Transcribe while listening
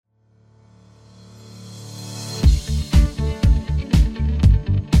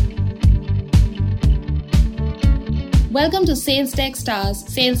Welcome to SalesTech Star's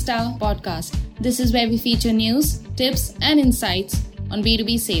SalesStar podcast. This is where we feature news, tips, and insights on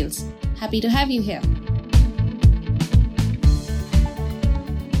B2B sales. Happy to have you here.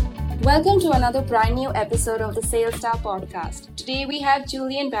 Welcome to another brand new episode of the SalesStar podcast. Today we have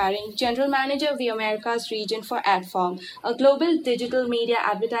Julian Baring, General Manager of the Americas region for Adform, a global digital media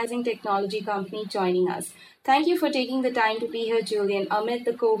advertising technology company, joining us. Thank you for taking the time to be here, Julian, amid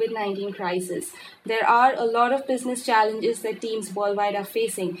the COVID-19 crisis. There are a lot of business challenges that teams worldwide are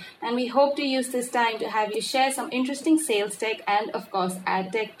facing, and we hope to use this time to have you share some interesting sales tech and, of course,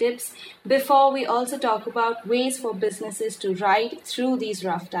 ad tech tips before we also talk about ways for businesses to ride through these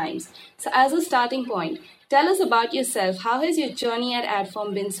rough times. So as a starting point, tell us about yourself. How has your journey at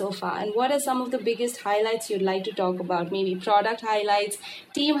Adform been so far? And what are some of the biggest highlights you'd like to talk about? Maybe product highlights,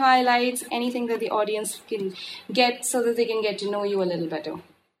 team highlights, anything that the audience can get so that they can get to know you a little better.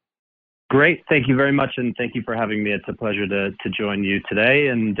 Great. Thank you very much. And thank you for having me. It's a pleasure to join you today.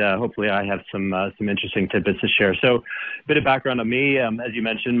 And hopefully I have some interesting tidbits to share. So a bit of background on me. As you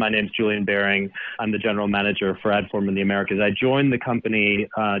mentioned, my name's Julian Baring. I'm the general manager for Adform in the Americas. I joined the company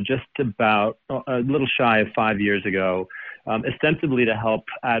just about a little shy of 5 years ago, ostensibly to help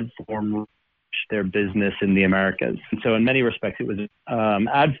Adform their business in the Americas. And so in many respects, it was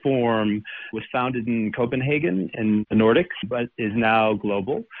Adform was founded in Copenhagen in the Nordics, but is now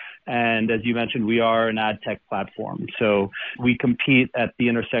global. And as you mentioned, we are an ad tech platform. So we compete at the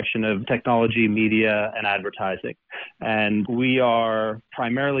intersection of technology, media, and advertising. And we are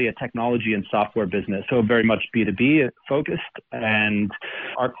primarily a technology and software business, so very much B2B focused. And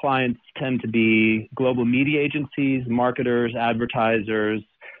our clients tend to be global media agencies, marketers, advertisers,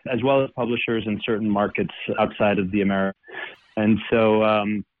 as well as publishers in certain markets outside of the Americas. And so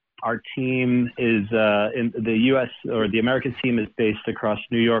our team is in the U.S. or the Americas team is based across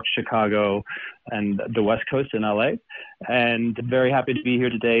New York, Chicago, and the West Coast in L.A. And very happy to be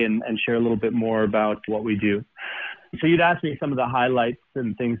here today and share a little bit more about what we do. So you'd asked me some of the highlights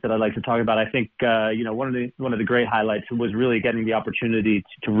and things that I'd like to talk about. I think one of the great highlights was really getting the opportunity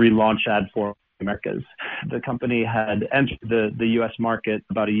to relaunch Adform Americas. The company had entered the U.S. market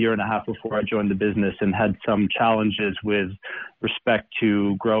about a year and a half before I joined the business and had some challenges with respect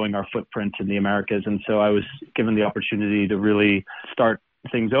to growing our footprint in the Americas. And so I was given the opportunity to really start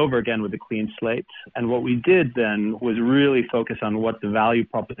things over again with a clean slate. And what we did then was really focus on what the value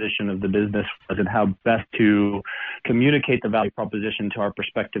proposition of the business was and how best to communicate the value proposition to our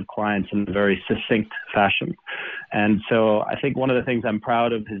prospective clients in a very succinct fashion. And so I think one of the things I'm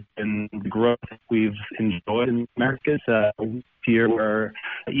proud of has been the growth we've enjoyed in the Americas. Year where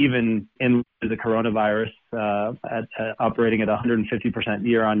even in the coronavirus operating at 150%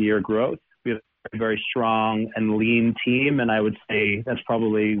 year-on-year growth, we have a very strong and lean team. And I would say that's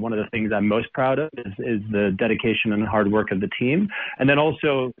probably one of the things I'm most proud of is the dedication and hard work of the team. And then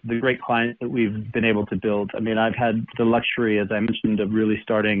also the great clients that we've been able to build. I mean, I've had the luxury, as I mentioned, of really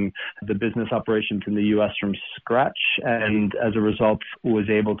starting the business operations in the U.S. from scratch. And as a result, was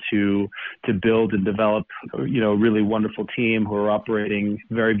able to build and develop, a really wonderful team who are operating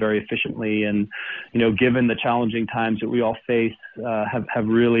very, very efficiently. And, given the challenging times that we all face, have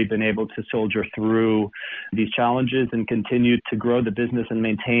really been able to soldier through these challenges and continue to grow the business and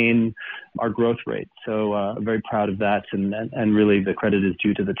maintain our growth rate. So very proud of that, and really the credit is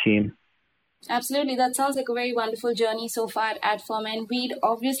due to the team. Absolutely. That sounds like a very wonderful journey so far at Adform, and we'd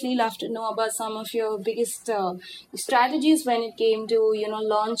obviously love to know about some of your biggest strategies when it came to,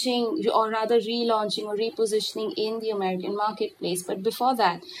 launching or rather relaunching or repositioning in the American marketplace. But before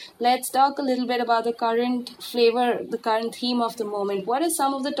that, let's talk a little bit about the current flavor, the current theme of the moment. What are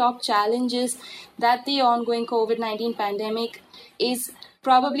some of the top challenges that the ongoing COVID-19 pandemic is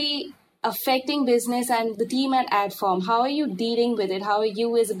probably affecting business and the team at Adform? How are you dealing with it? How are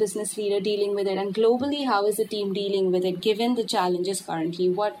you as a business leader dealing with it? And globally, how is the team dealing with it, given the challenges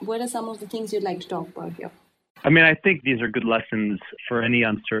currently? What are some of the things you'd like to talk about here? I mean, I think these are good lessons for any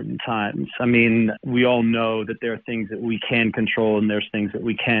uncertain times. I mean, we all know that there are things that we can control and there's things that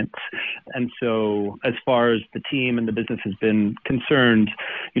we can't. And so as far as the team and the business has been concerned,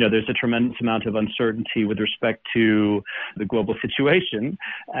 there's a tremendous amount of uncertainty with respect to the global situation.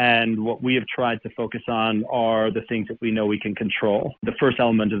 And what we have tried to focus on are the things that we know we can control. The first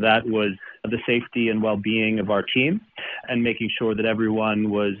element of that was the safety and well-being of our team and making sure that everyone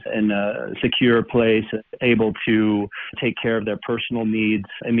was in a secure place, able to take care of their personal needs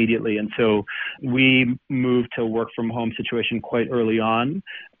immediately. And so we moved to a work from home situation quite early on.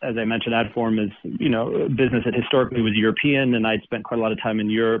 As I mentioned, Adform is, a business that historically was European, and I'd spent quite a lot of time in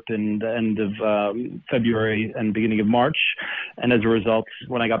Europe in the end of February and beginning of March. And as a result,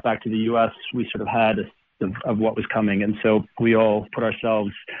 when I got back to the U.S., we sort of had of what was coming. And so we all put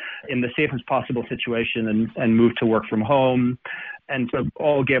ourselves in the safest possible situation and moved to work from home. And so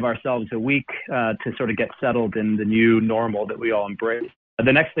all gave ourselves a week to sort of get settled in the new normal that we all embraced.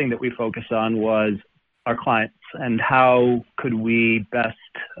 The next thing that we focused on was our clients and how could we best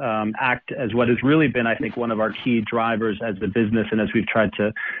act as what has really been, I think, one of our key drivers as a business. And as we've tried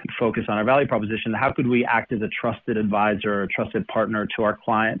to focus on our value proposition, how could we act as a trusted advisor, a trusted partner to our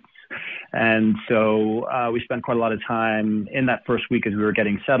clients? And so we spent quite a lot of time in that first week as we were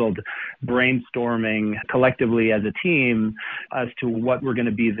getting settled, brainstorming collectively as a team as to what were going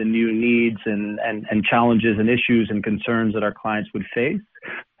to be the new needs and challenges and issues and concerns that our clients would face,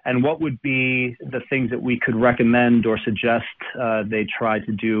 and what would be the things that we could recommend or suggest they try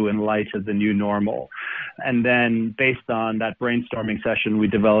to do in light of the new normal. And then based on that brainstorming session, we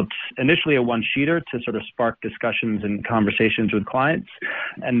developed initially a one-sheeter to sort of spark discussions and conversations with clients,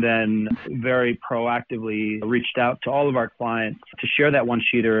 and then very proactively reached out to all of our clients to share that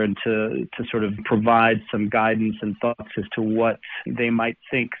one-sheeter and to sort of provide some guidance and thoughts as to what they might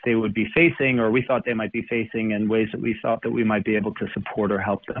think they would be facing, or we thought they might be facing, and ways that we thought that we might be able to support or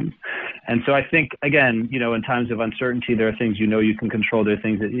help them. And so I think, again, in times of uncertainty, there are things you can control, there are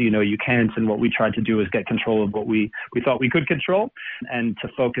things that you can't, and what we tried to do is get control of what we thought we could control, and to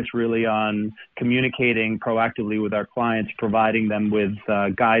focus really on communicating proactively with our clients, providing them with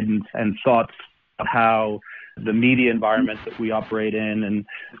guidance and thoughts of how the media environment that we operate in and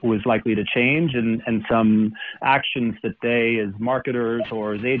was likely to change, and some actions that they as marketers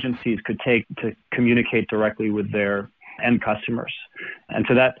or as agencies could take to communicate directly with their end customers. And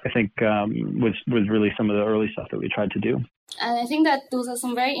so that, I think, was really some of the early stuff that we tried to do. And I think that those are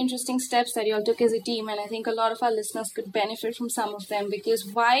some very interesting steps that you all took as a team. And I think a lot of our listeners could benefit from some of them, because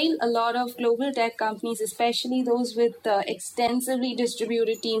while a lot of global tech companies, especially those with extensively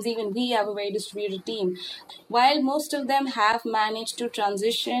distributed teams, even we have a very distributed team, while most of them have managed to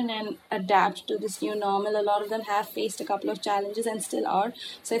transition and adapt to this new normal, a lot of them have faced a couple of challenges and still are.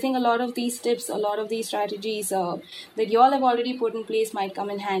 So I think a lot of these tips, a lot of these strategies that you all have already put in place might come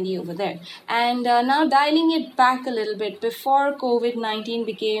in handy over there. And now dialing it back a little bit, before COVID-19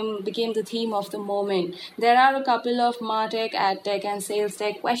 became the theme of the moment, there are a couple of MarTech, AdTech, and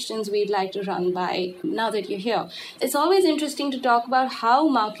SalesTech questions we'd like to run by now that you're here. It's always interesting to talk about how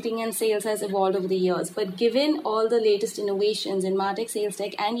marketing and sales has evolved over the years, but given all the latest innovations in MarTech,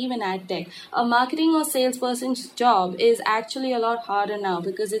 SalesTech, and even AdTech, a marketing or salesperson's job is actually a lot harder now,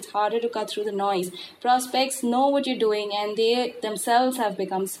 because it's harder to cut through the noise. Prospects know what you're doing, and they themselves have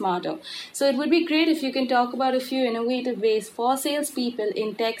become smarter. So it would be great if you can talk about a few innovative ways for salespeople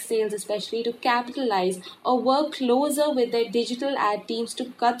in tech sales especially to capitalize or work closer with their digital ad teams to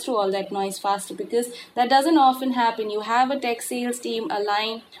cut through all that noise faster, because that doesn't often happen. You have a tech sales team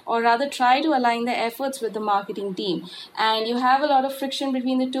align, or rather try to align their efforts with the marketing team, and you have a lot of friction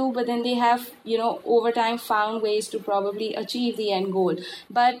between the two, but then they have, over time found ways to probably achieve the end goal.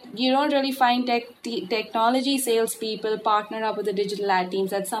 But you don't really find technology salespeople partner up with the digital ad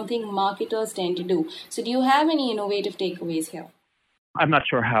teams. That's something marketers tend to do. So do you have any innovative takeaways here? I'm not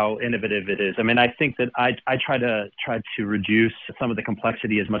sure how innovative it is. I mean, I think that I try to reduce some of the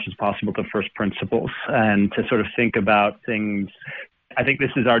complexity as much as possible to first principles, and to sort of think about things. I think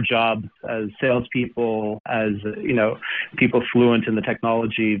this is our job as salespeople, as people fluent in the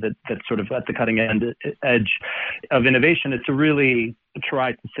technology that's sort of at the cutting edge of innovation, is to really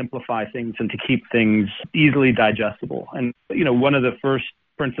try to simplify things and to keep things easily digestible. And one of the first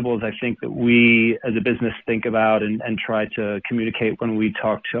principles I think that we as a business think about and try to communicate when we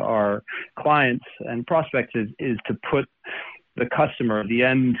talk to our clients and prospects is to put the customer, the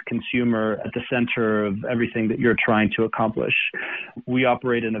end consumer, at the center of everything that you're trying to accomplish. We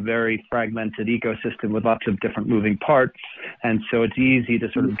operate in a very fragmented ecosystem with lots of different moving parts, and so it's easy to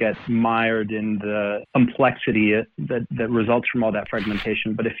sort of get mired in the complexity that results from all that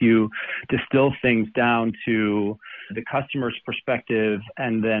fragmentation. But if you distill things down to the customer's perspective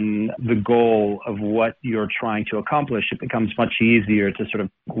and then the goal of what you're trying to accomplish, it becomes much easier to sort of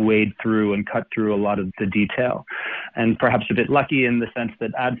wade through and cut through a lot of the detail. And perhaps a bit lucky in the sense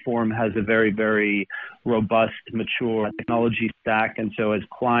that Adform has a very, very robust, mature technology stack. And so as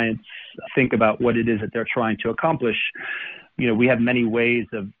clients think about what it is that they're trying to accomplish, we have many ways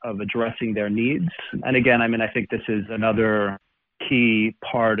of addressing their needs. And again, I think this is another key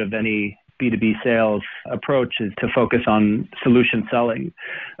part of any B2B sales approach, is to focus on solution selling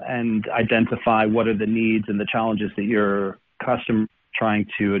and identify what are the needs and the challenges that your customer trying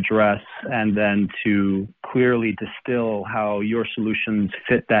to address, and then to clearly distill how your solutions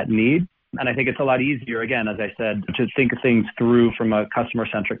fit that need. And I think it's a lot easier, again, as I said, to think of things through from a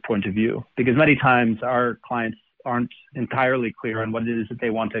customer-centric point of view, because many times our clients aren't entirely clear on what it is that they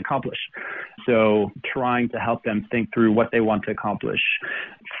want to accomplish. So trying to help them think through what they want to accomplish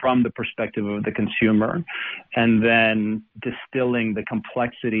from the perspective of the consumer, and then distilling the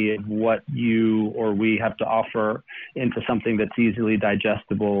complexity of what you or we have to offer into something that's easily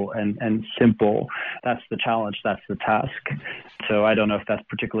digestible and simple. That's the challenge. That's the task. So I don't know if that's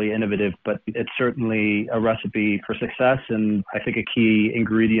particularly innovative, but it's certainly a recipe for success, and I think a key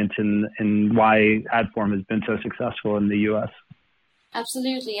ingredient in why Adform has been so successful in the US.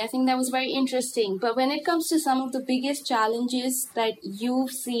 Absolutely. I think that was very interesting. But when it comes to some of the biggest challenges that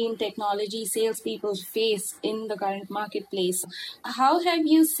you've seen technology salespeople face in the current marketplace, how have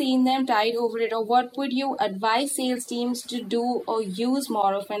you seen them tide over it, or what would you advise sales teams to do or use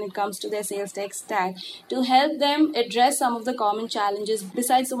more of when it comes to their sales tech stack to help them address some of the common challenges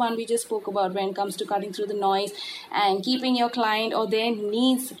besides the one we just spoke about when it comes to cutting through the noise and keeping your client or their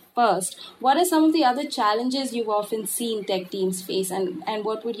needs first? What are some of the other challenges you've often seen tech teams face, and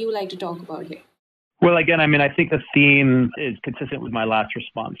what would you like to talk about here? Well, again, I think the theme is consistent with my last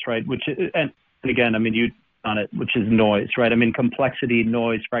response, right? Which, and again, you on it, which is noise, right? Complexity,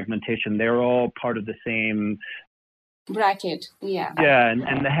 noise, fragmentation, they're all part of the same bracket. Yeah. Yeah.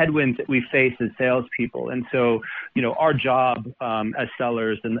 And the headwinds that we face as salespeople. And so, our job as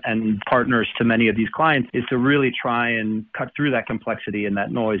sellers and partners to many of these clients is to really try and cut through that complexity and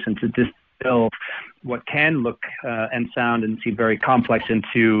that noise, and to distill what can look and sound and seem very complex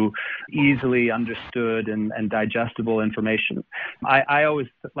into easily understood and digestible information. I always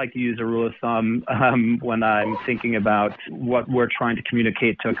like to use a rule of thumb when I'm thinking about what we're trying to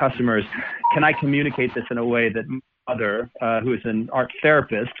communicate to customers. Can I communicate this in a way that mother, who is an art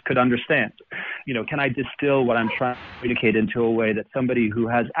therapist, could understand? Can I distill what I'm trying to communicate into a way that somebody who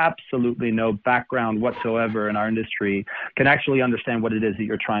has absolutely no background whatsoever in our industry can actually understand what it is that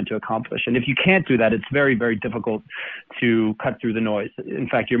you're trying to accomplish? And if you can't do that, it's very, very difficult to cut through the noise. In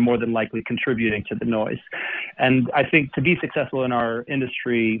fact, you're more than likely contributing to the noise. And I think to be successful in our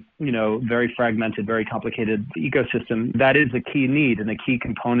industry, very fragmented, very complicated ecosystem, that is a key need and a key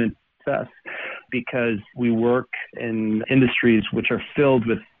component success, because we work in industries which are filled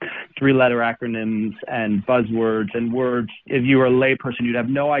with three-letter acronyms and buzzwords and words. If you were a layperson, you'd have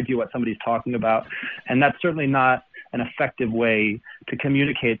no idea what somebody's talking about. And that's certainly not an effective way to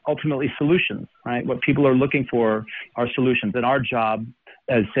communicate ultimately solutions, right? What people are looking for are solutions. And our job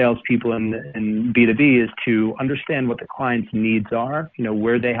as salespeople in B2B is to understand what the client's needs are,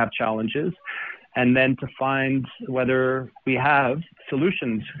 where they have challenges, and then to find whether we have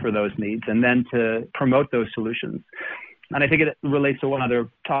solutions for those needs, and then to promote those solutions. And I think it relates to one other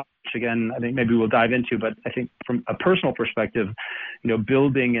topic, which again, I think maybe we'll dive into, but I think from a personal perspective,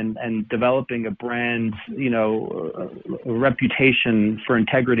 building and developing a brand, a reputation for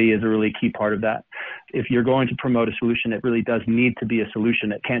integrity is a really key part of that. If you're going to promote a solution, it really does need to be a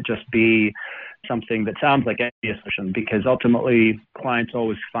solution. It can't just be something that sounds like a solution, because ultimately clients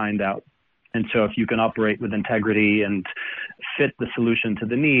always find out. And so if you can operate with integrity and fit the solution to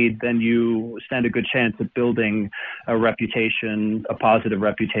the need, then you stand a good chance of building a reputation, a positive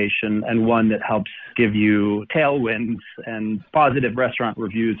reputation, and one that helps give you tailwinds and positive restaurant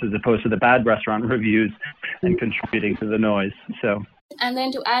reviews as opposed to the bad restaurant reviews and contributing to the noise. And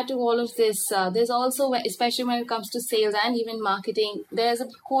then to add to all of this, there's also, especially when it comes to sales and even marketing, there's a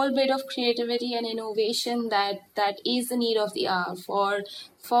whole bit of creativity and innovation that is the need of the hour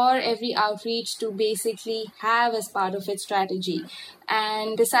for every outreach to basically have as part of its strategy.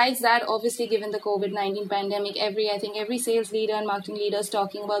 And besides that, obviously, given the COVID-19 pandemic, I think every sales leader and marketing leader is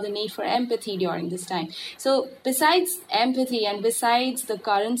talking about the need for empathy during this time. So besides empathy and besides the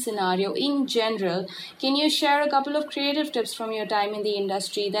current scenario in general, can you share a couple of creative tips from your time in the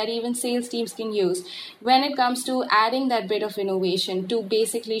industry that even sales teams can use when it comes to adding that bit of innovation to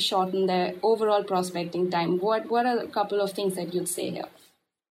basically shorten their overall prospecting time? What are a couple of things that you'd say here?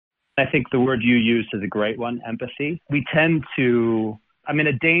 I think the word you used is a great one, empathy. We tend to,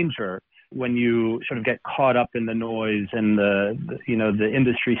 a danger when you sort of get caught up in the noise and the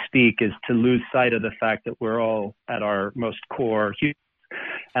industry speak is to lose sight of the fact that we're all at our most core humans.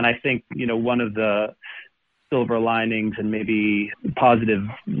 And I think, one of the silver linings and maybe positive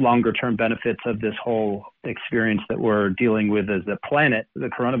longer term benefits of this whole experience that we're dealing with as a planet, the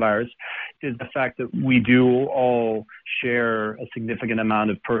coronavirus, is the fact that we do all share a significant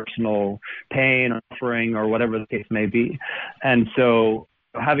amount of personal pain or suffering or whatever the case may be. And so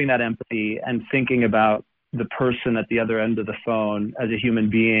having that empathy and thinking about the person at the other end of the phone as a human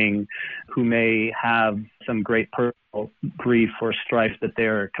being who may have some great personal grief or strife that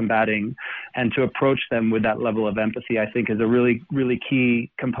they're combating, and to approach them with that level of empathy, I think, is a really, really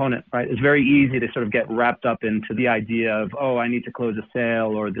key component, right? It's very easy to sort of get wrapped up into the idea of, oh, I need to close a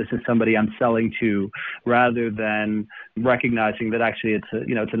sale, or this is somebody I'm selling to, rather than recognizing that actually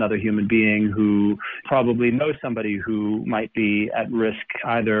it's another human being who probably knows somebody who might be at risk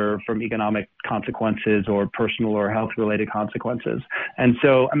either from economic consequences or personal or health-related consequences. And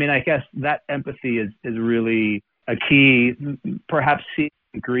so, I mean, I guess that empathy is really a key, perhaps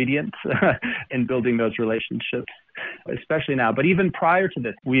ingredient in building those relationships, especially now. But even prior to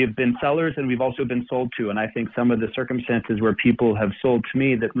this, we have been sellers and we've also been sold to. And I think some of the circumstances where people have sold to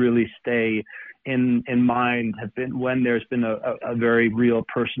me that really stay in mind have been when there's been a very real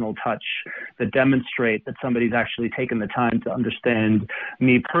personal touch that demonstrate that somebody's actually taken the time to understand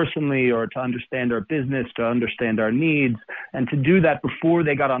me personally, or to understand our business, to understand our needs, and to do that before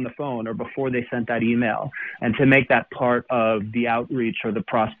they got on the phone or before they sent that email, and to make that part of the outreach or the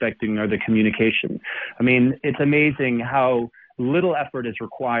prospecting or the communication. I mean, it's amazing how little effort is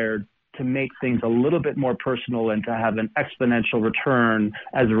required to make things a little bit more personal and to have an exponential return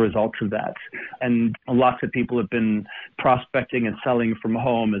as a result of that. And lots of people have been prospecting and selling from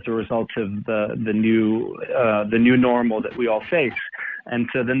home as a result of the new normal that we all face. And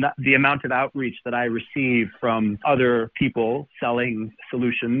so the amount of outreach that I receive from other people selling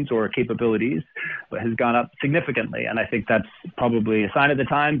solutions or capabilities has gone up significantly. And I think that's probably a sign of the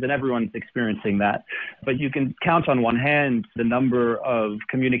times, and everyone's experiencing that. But you can count on one hand the number of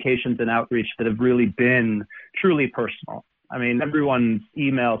communications and outreach that have really been truly personal. I mean, everyone's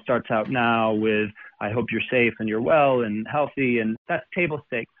email starts out now with, I hope you're safe and you're well and healthy. And that's table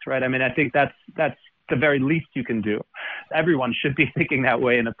stakes, right? I mean, I think that's the very least you can do. Everyone should be thinking that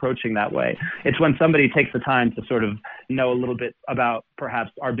way and approaching that way. It's when somebody takes the time to sort of know a little bit about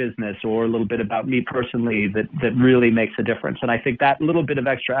perhaps our business or a little bit about me personally that really makes a difference. And I think that little bit of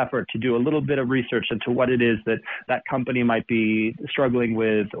extra effort to do a little bit of research into what it is that company might be struggling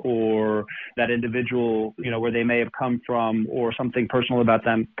with, or that individual, where they may have come from, or something personal about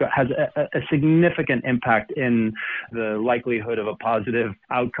them, has a significant impact in the likelihood of a positive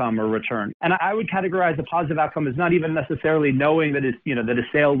outcome or return. And I would categorize a positive outcome as not even necessarily knowing that that a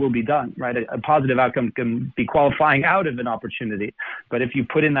sale will be done, right? A positive outcome can be qualifying out of an opportunity. But if you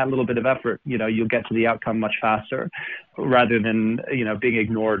put in that little bit of effort, you'll get to the outcome much faster, rather than, being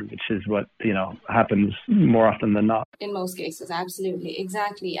ignored, which is what, happens more often than not. In most cases, absolutely.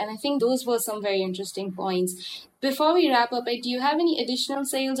 Exactly. And I think those were some very interesting points. Before we wrap up, do you have any additional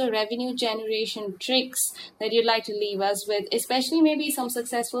sales or revenue generation tricks that you'd like to leave us with, especially maybe some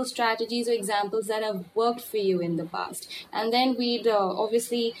successful strategies or examples that have worked for you in the past? And then we'd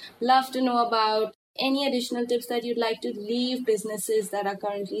obviously love to know about any additional tips that you'd like to leave businesses that are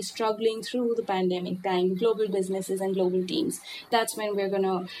currently struggling through the pandemic time, global businesses and global teams. That's when we're going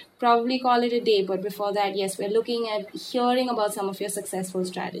to probably call it a day. But before that, yes, we're looking at hearing about some of your successful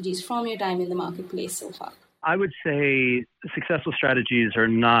strategies from your time in the marketplace so far. I would say successful strategies are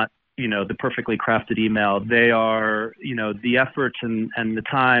not, the perfectly crafted email. They are, the effort and the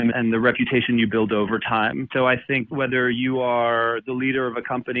time and the reputation you build over time. So I think whether you are the leader of a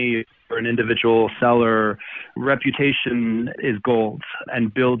company or an individual seller, reputation is gold,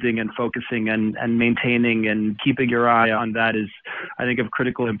 and building and focusing and maintaining and keeping your eye on that is, I think, of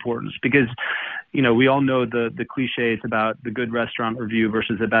critical importance, because we all know the cliches about the good restaurant review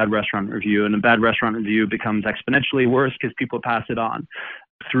versus a bad restaurant review, and a bad restaurant review becomes exponentially worse because people pass it on.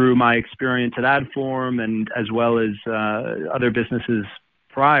 Through my experience at Adform and as well as other businesses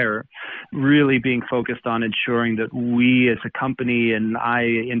prior, really being focused on ensuring that we as a company and I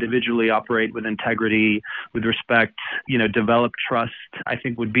individually operate with integrity, with respect, develop trust, I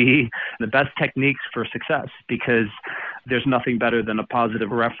think would be the best techniques for success, because there's nothing better than a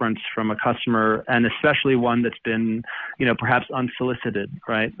positive reference from a customer, and especially one that's been, perhaps unsolicited,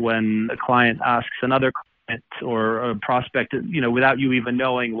 right? When a client asks another or a prospect, without you even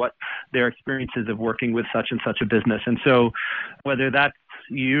knowing what their experiences of working with such and such a business. And so whether that's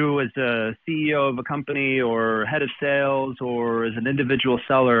you as a CEO of a company or head of sales or as an individual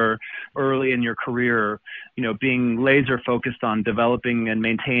seller early in your career, being laser focused on developing and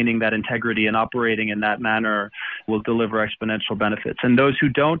maintaining that integrity and operating in that manner will deliver exponential benefits. And those who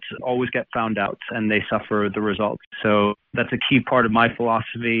don't always get found out and they suffer the results. So that's a key part of my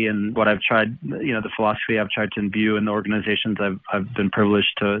philosophy and what I've tried, the philosophy I've tried to imbue in the organizations I've been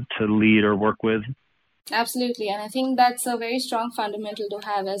privileged to lead or work with. Absolutely. And I think that's a very strong fundamental to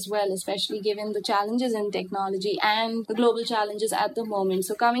have as well, especially given the challenges in technology and the global challenges at the moment.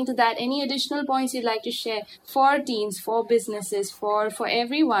 So coming to that, any additional points you'd like to share for teams, for businesses, for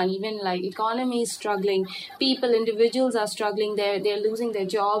everyone, even like economy is struggling, people, individuals are struggling, they're losing their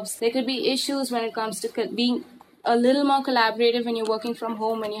jobs. There could be issues when it comes to being a little more collaborative when you're working from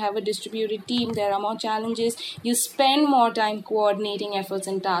home, when you have a distributed team. There are more challenges. You spend more time coordinating efforts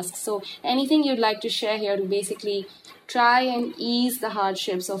and tasks. So anything you'd like to share here to basically try and ease the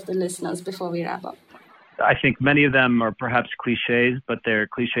hardships of the listeners before we wrap up? I think many of them are perhaps cliches, but they're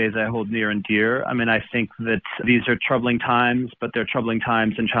cliches I hold near and dear. I mean, I think that these are troubling times, but they're troubling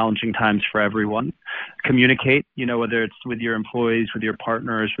times and challenging times for everyone. Communicate, whether it's with your employees, with your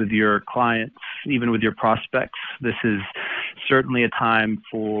partners, with your clients, even with your prospects. This is certainly a time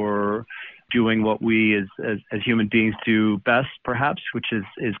for doing what we as human beings do best, perhaps, which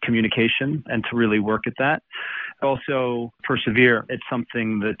is communication, and to really work at that. Also, persevere. It's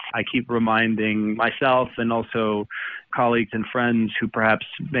something that I keep reminding myself and also colleagues and friends who perhaps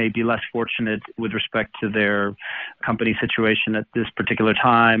may be less fortunate with respect to their company situation at this particular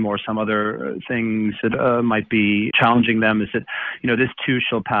time, or some other things that might be challenging them, is that, this too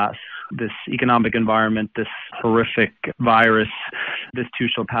shall pass. This economic environment, this horrific virus, this too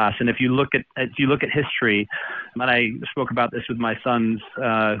shall pass. And if you look at history, and I spoke about this with my sons,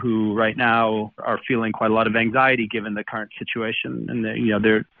 who right now are feeling quite a lot of anxiety given the current situation, and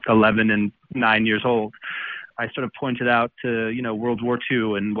they're 11 and 9 years old. I sort of pointed out to, World War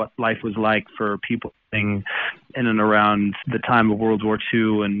II and what life was like for people in and around the time of World War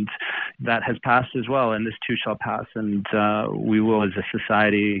II, and that has passed as well, and this too shall pass, and we will, as a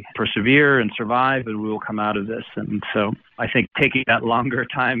society, persevere and survive, and we will come out of this. And so I think taking that longer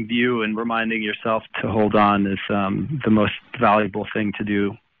time view and reminding yourself to hold on is the most valuable thing to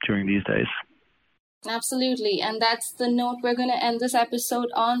do during these days. Absolutely. And that's the note we're going to end this episode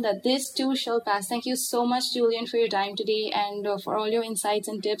on, that this too shall pass. Thank you so much, Julian, for your time today and for all your insights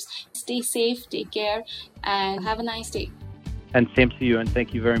and tips. Stay safe, take care, and have a nice day. And same to you, and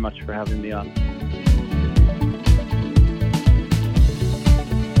thank you very much for having me on.